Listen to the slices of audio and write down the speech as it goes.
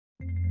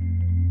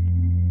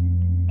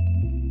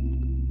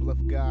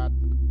God.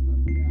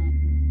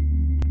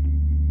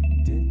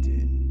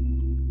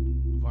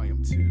 Din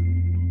Volume 2.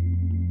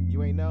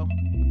 You ain't know?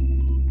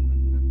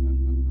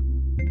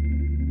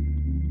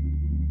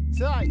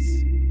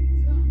 Tice.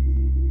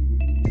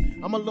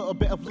 I'm a little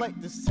bit of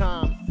late this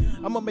time.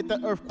 I'ma make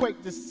the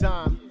earthquake this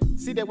time.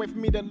 See, they wait for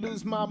me to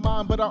lose my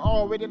mind, but I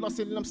already lost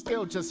it and I'm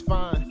still just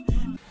fine.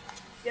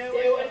 Yo,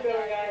 what's going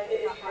on, guys?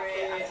 It's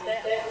Capri. I stay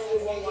at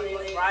home morning,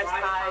 rise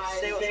high,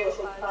 stay with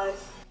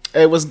sometimes.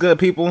 Hey, what's good,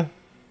 people?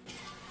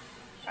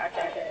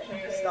 Okay,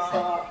 let's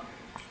start.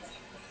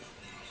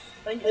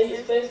 I think it's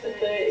supposed to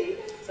 30,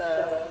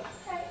 so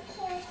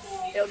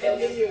it'll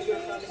give you a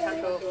good time to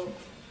catch up.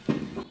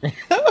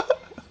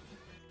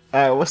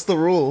 Alright, what's the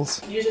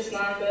rules? Use a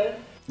sniper.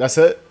 That's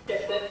it?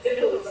 Get the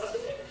middle.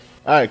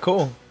 Alright,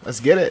 cool.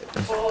 Let's get it.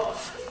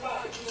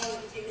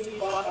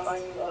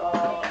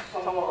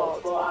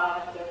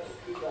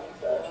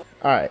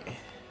 Alright,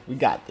 we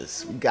got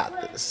this. We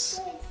got this.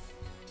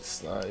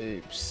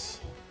 Snipes.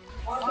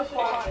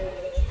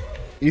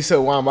 You said,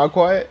 why am I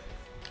quiet?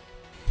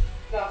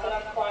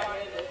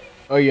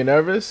 Oh, you're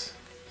nervous?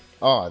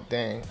 Oh,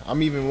 dang.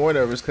 I'm even more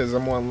nervous because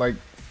I'm on like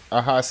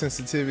a high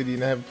sensitivity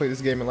and I haven't played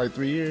this game in like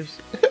 3 years.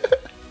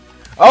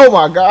 Oh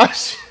my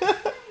gosh.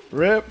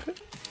 Rip.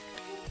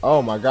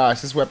 Oh my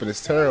gosh, this weapon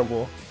is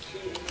terrible.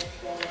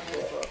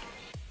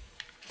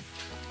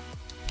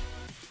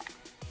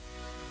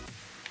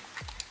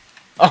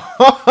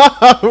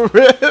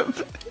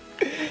 Rip.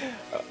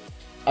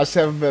 I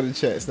should have a better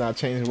chance now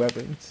changing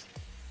weapons.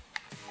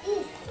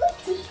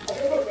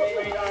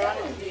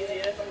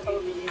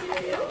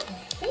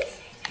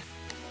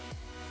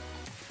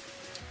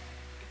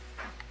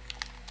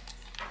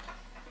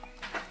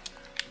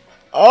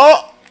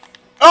 Oh!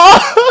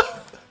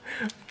 Oh!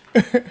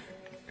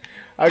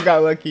 I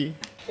got lucky.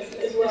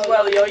 As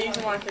well, you're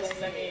using like a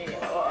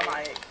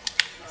semi-automatic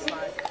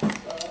sniper.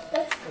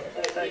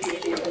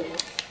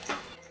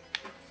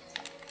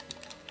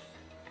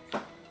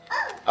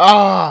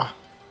 Ah!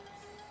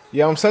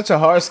 Yeah, I'm such a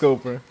hard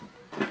scoper.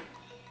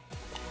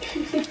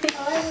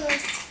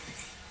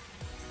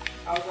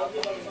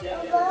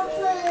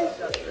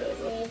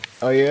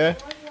 Oh yeah?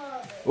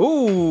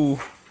 Ooh!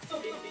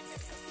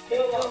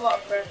 Feel a lot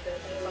of pressure.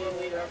 Some of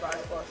the leader of our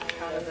spots is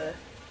kind of a...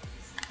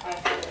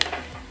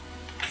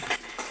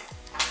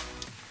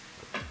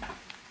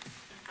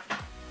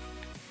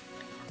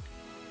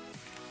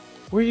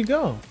 Where you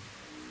go?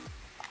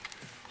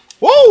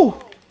 Woo!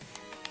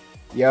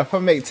 Yeah, if I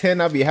make 10,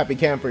 I'll be a happy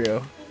camper,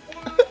 yo.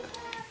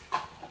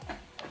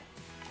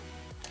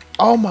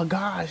 Oh my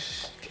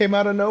gosh. Came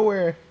out of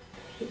nowhere.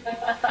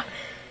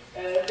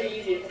 It'd be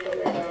easier to cover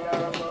it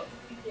around, but...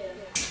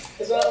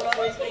 As well, I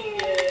was thinking,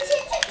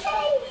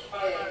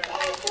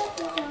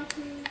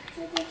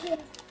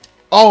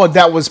 Oh,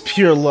 that was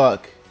pure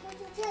luck.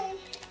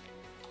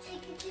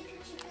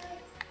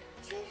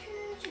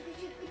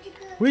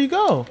 Where you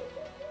go?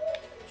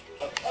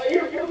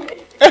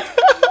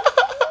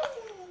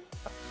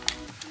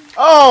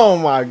 Oh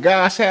my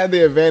gosh, I had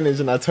the advantage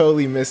and I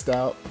totally missed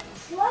out.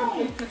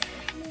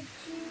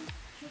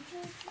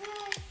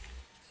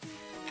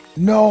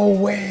 No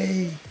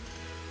way.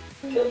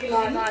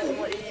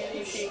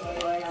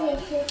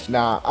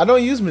 Nah, I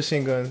don't use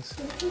machine guns.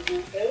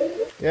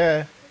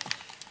 Yeah.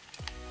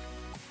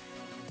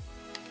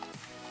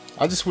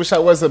 I just wish I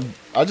was a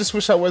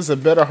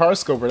better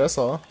hardscoper, that's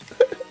all.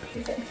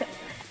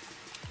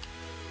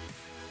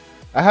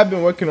 I have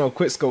been working on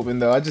quick scoping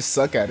though, I just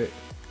suck at it.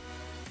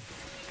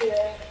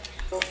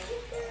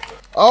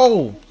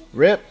 Oh,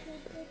 rip.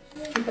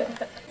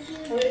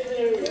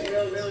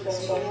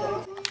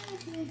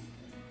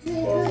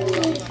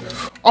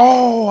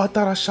 Oh, I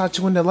thought I shot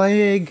you in the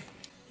leg.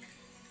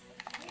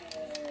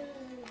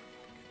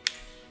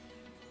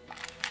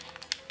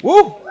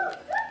 Woo!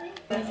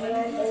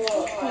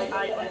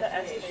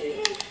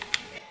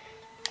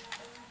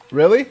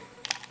 Really?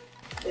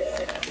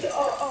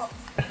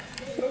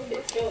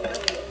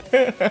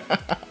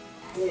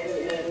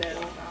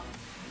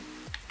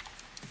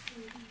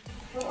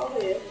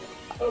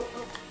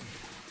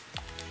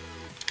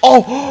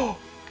 Oh!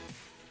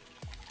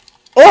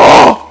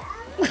 Oh!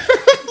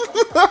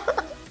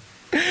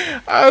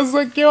 I was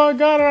like, yo, I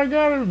got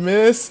her,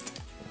 missed.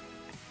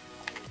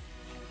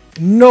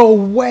 No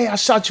way, I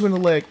shot you in the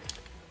leg.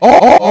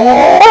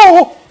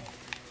 Oh!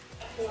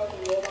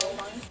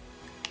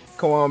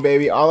 Come on,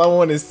 baby. All I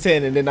want is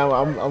 10, and then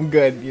I'm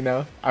good. You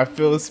know, I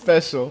feel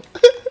special.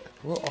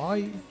 Where are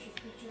you?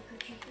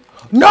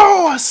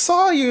 No, I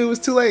saw you. It was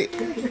too late.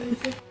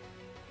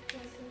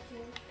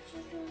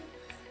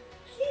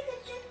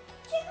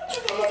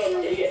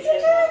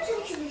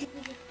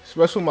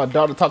 Especially when my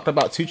daughter talked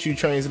about choo-choo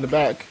trains in the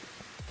back.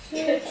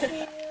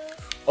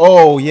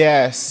 Oh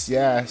yes,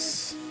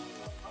 yes.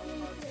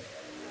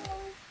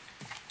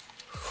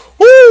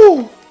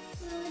 Woo!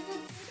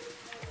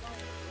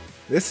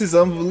 This is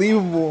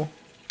unbelievable.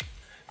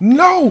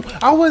 No,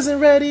 I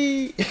wasn't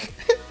ready.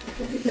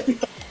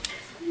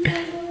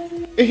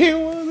 He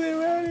wasn't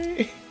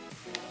ready.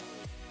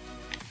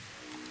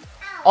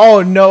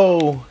 Oh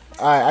no,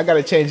 Alright, I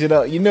gotta change it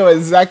up. You know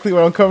exactly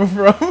where I'm coming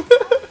from.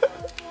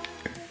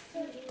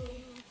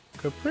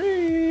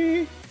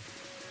 Capri.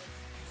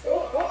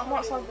 I'm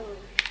outside the room.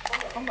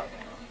 I'm not.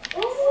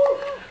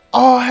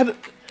 Oh, I had to...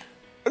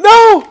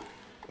 No!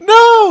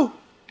 No!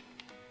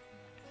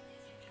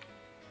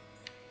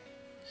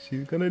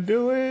 She's gonna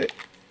do it.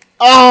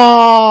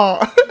 Oh!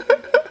 I'm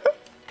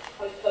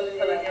telling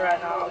you right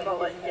now, I'm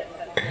not letting you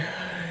get 10.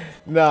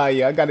 Nah,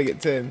 yeah, I gotta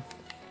get 10.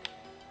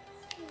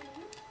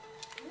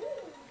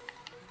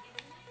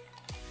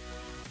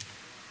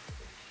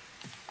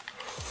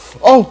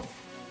 Oh!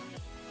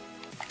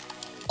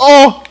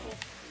 Oh!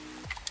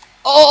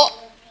 Oh!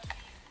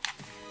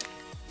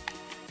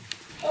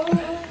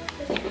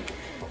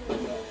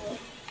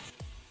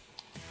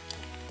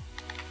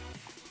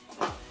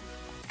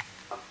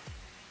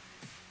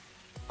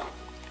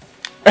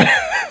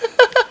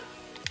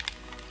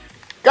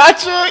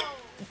 Gotcha!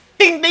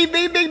 Ding, ding,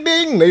 ding, ding,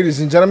 ding!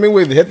 Ladies and gentlemen,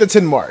 we've hit the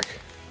 10 mark.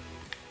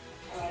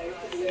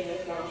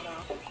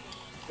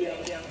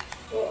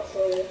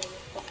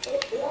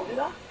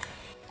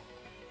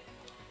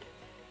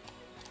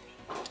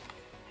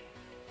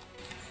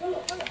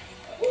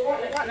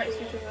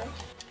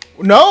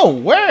 No,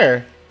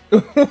 where?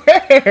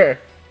 Where?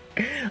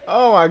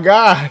 Oh my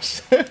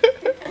gosh.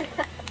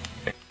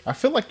 I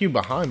feel like you're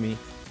behind me.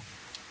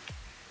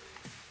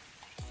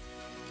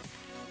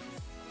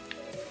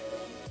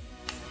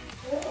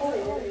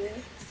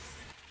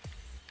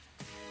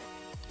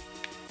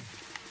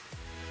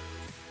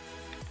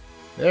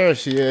 There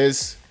she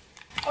is.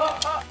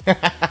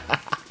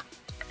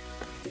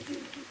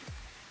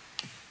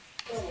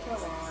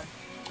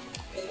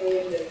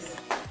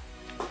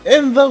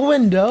 In the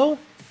window.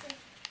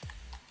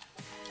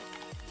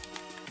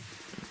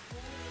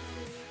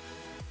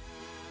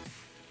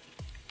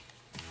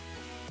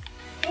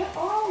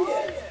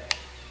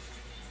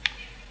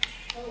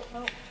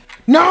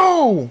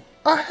 No!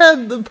 I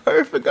had the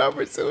perfect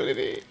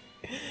opportunity.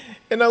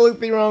 And I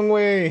looked the wrong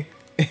way.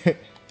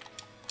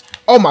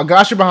 Oh my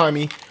gosh, you're behind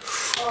me.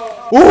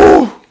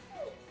 Ooh!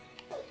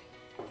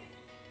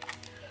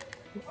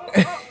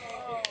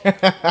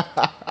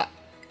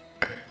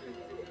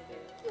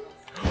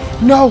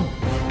 No!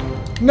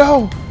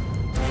 No!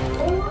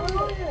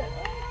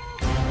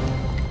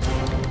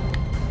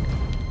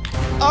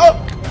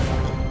 Oh!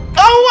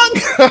 Oh my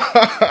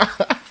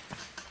god!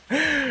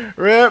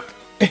 Rip!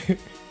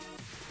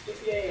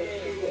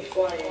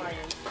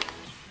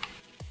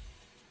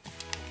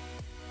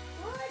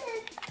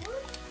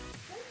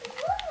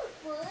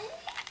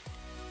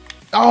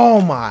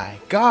 Oh my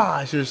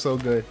gosh, you're so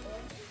good.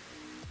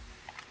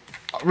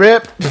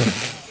 Rip!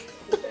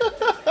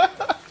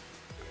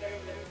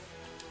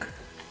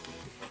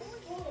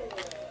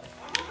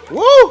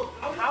 Woo!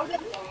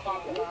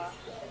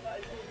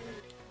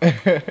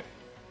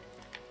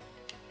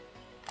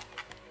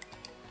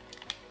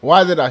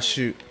 Why did I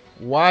shoot?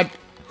 Why?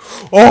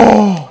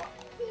 Oh!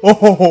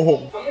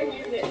 Oh!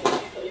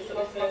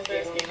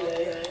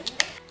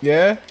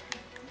 Yeah?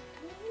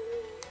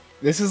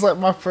 This is like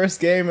my first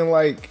game in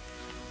like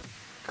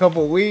a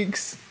couple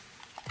weeks.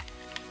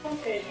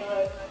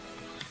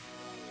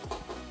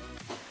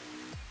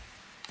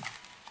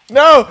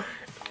 No!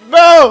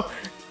 No!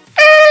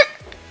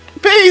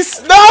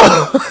 Peace! No!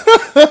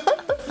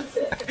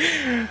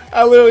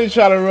 I literally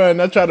try to run.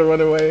 I try to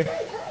run away.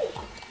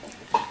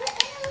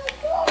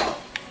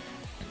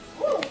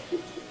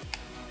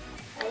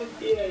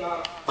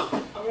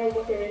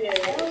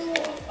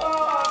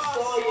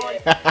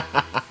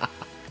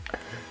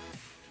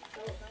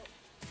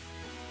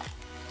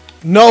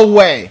 No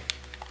way!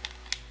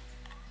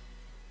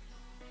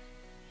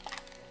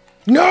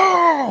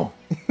 No!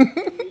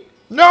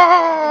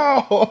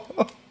 No!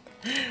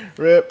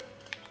 Rip.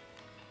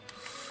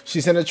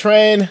 She's in a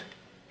train.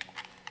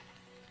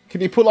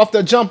 Can you pull off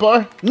the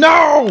jumper?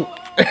 No!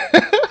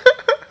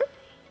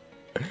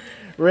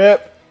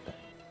 Rip.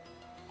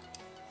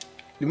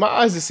 Do my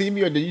eyes deceive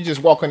me or did you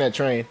just walk on that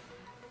train?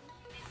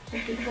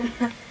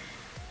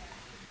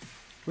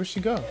 Where'd she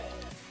go?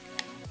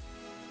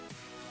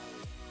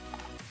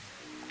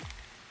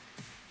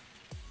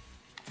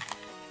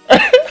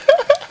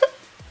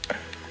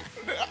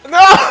 No!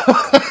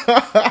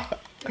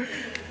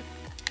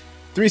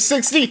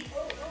 360.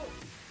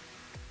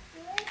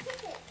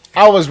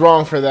 I was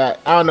wrong for that.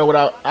 I don't know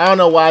what I don't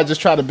know why I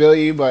just tried to bill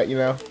you, but you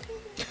know.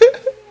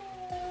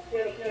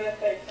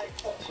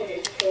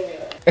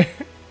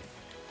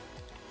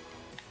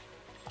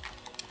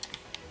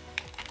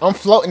 I'm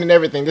floating and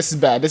everything. This is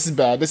bad. This is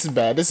bad. This is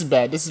bad. This is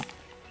bad. This is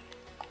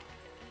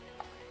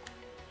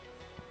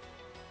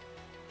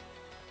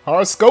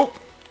horoscope.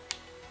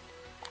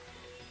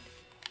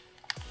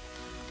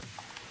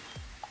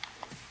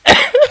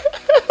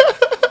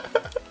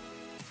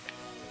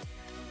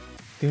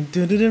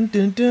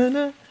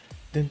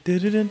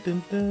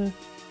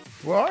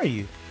 Where are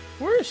you?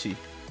 Where is she?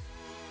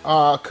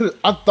 I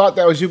thought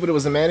that was you, but it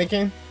was a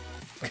mannequin.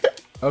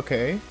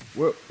 Okay,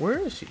 where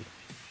is she?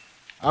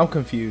 I'm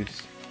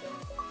confused.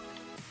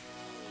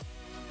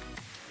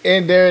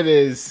 And there it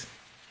is.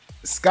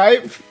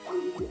 Skype.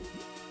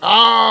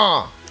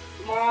 Ah!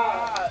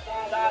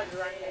 Dad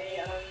rang me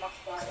and then must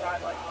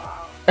start like,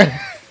 wow.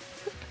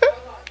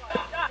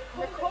 Dad,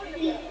 record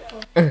me.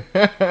 Are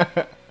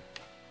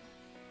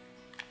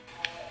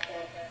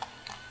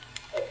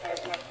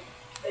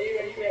you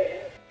ready for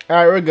it?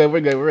 Alright, we're good,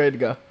 we're good, we're ready to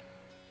go.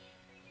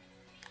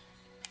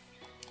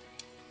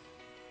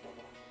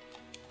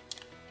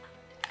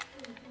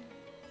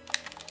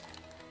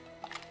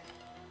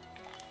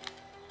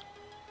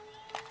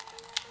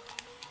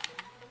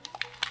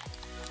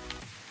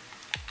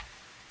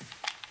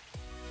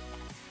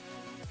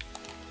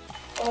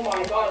 Oh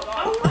my god.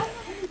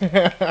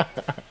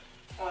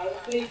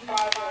 Please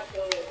 5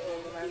 minutes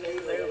and then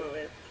it's over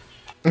with.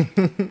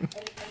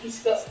 He's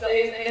still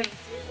staying in.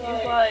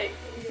 He's like,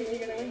 you think you're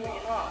gonna win, but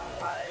you're not.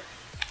 Like,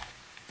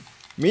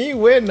 Me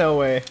win? No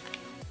way.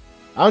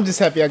 I'm just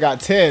happy I got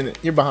 10.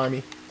 You're behind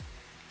me.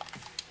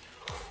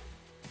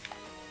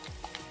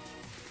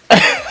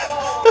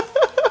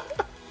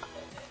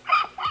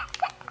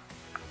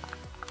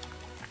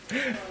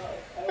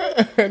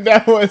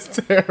 That was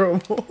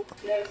terrible.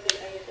 never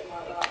seen anything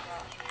like that.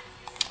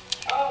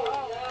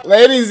 Oh, no.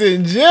 Ladies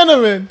and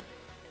gentlemen.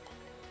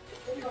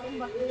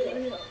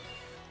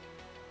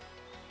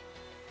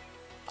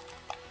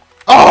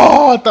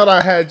 Oh, I thought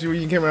I had you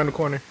when you came around the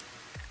corner.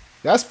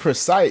 That's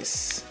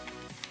precise.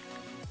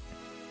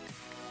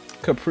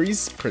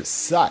 Capri's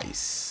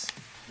precise.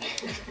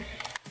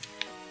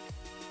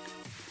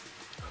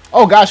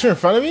 Oh gosh, you're in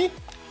front of me?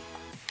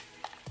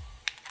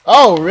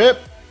 Oh, rip.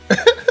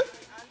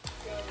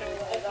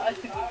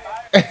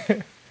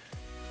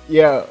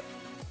 Yo,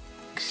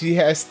 she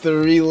has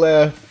 3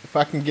 left. If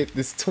I can get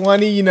this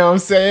 20, you know what I'm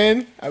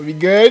saying? I'll be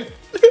good.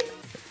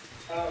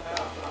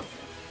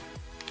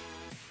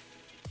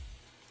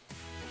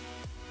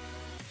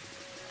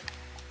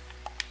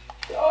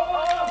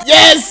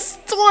 Yes!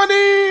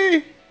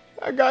 20!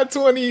 I got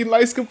 20.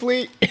 Life's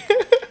complete.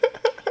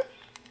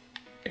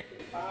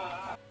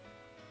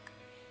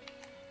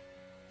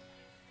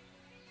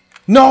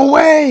 No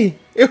way!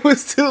 It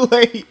was too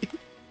late.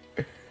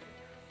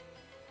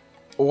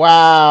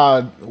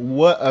 Wow,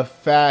 what a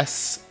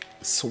fast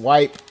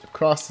swipe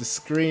across the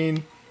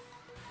screen.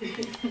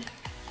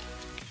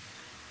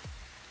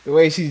 The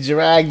way she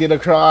dragged it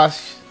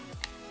across.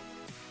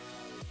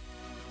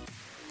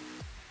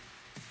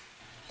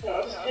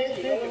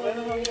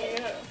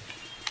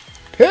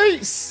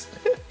 Peace!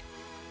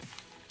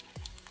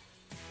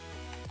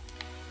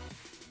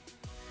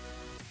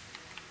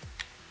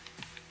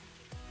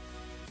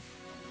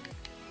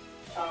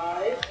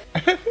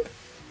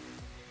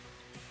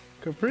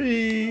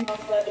 Capri.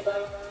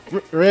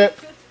 Rip.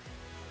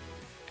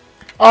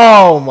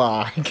 Oh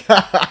my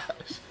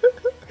gosh.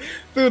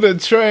 Through the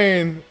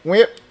train.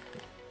 Whip.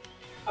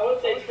 I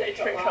would say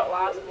trick shot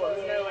last, but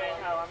there's no way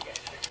in hell I'm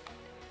getting it.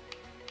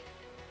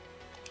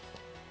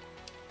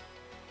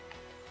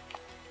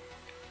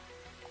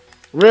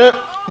 Rip.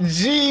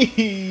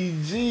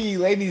 GG,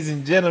 ladies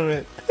and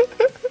gentlemen.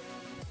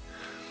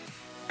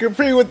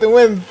 Capri with the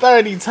win,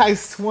 30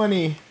 times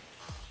 20.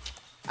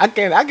 I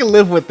can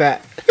live with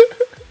that.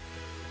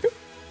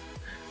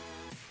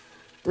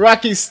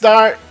 Rocky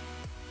start.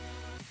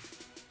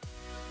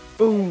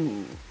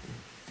 Ooh.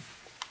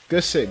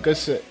 Good shit, good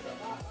shit.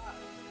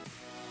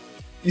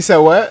 You said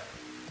what?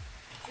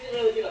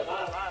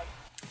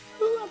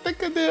 I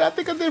think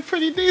I did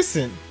pretty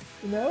decent.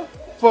 You know?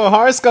 For a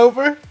hard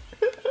scoper.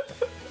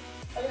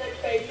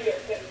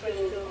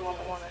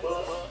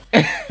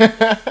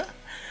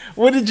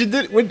 What did you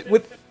do?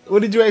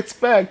 What did you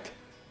expect?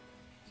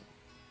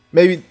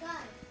 Maybe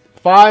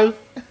 5?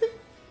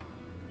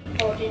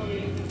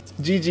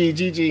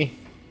 GG.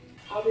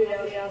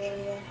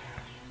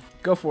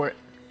 Go for it.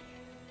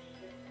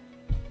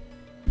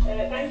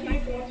 Thank you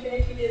for watching.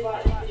 If you did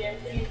like this video,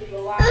 please leave a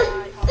like,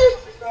 comment,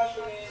 subscribe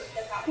to me,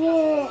 check out the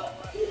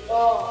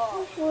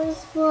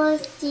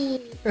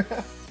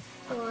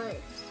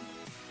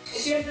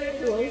If you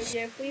enjoyed this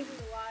video, please leave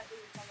a like,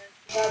 leave a comment,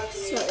 make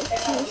sure to check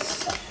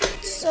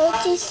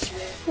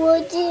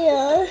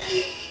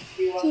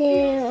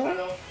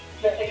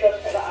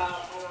that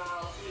out, and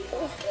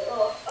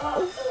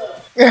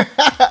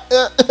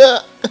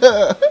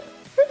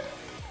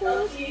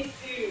I'll see you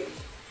soon.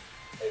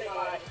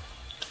 Goodbye.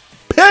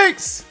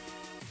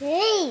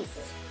 Peace!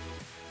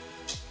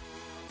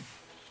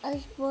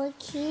 I will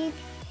keep.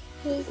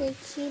 He's a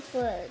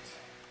keyboard.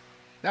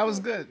 That was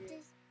good.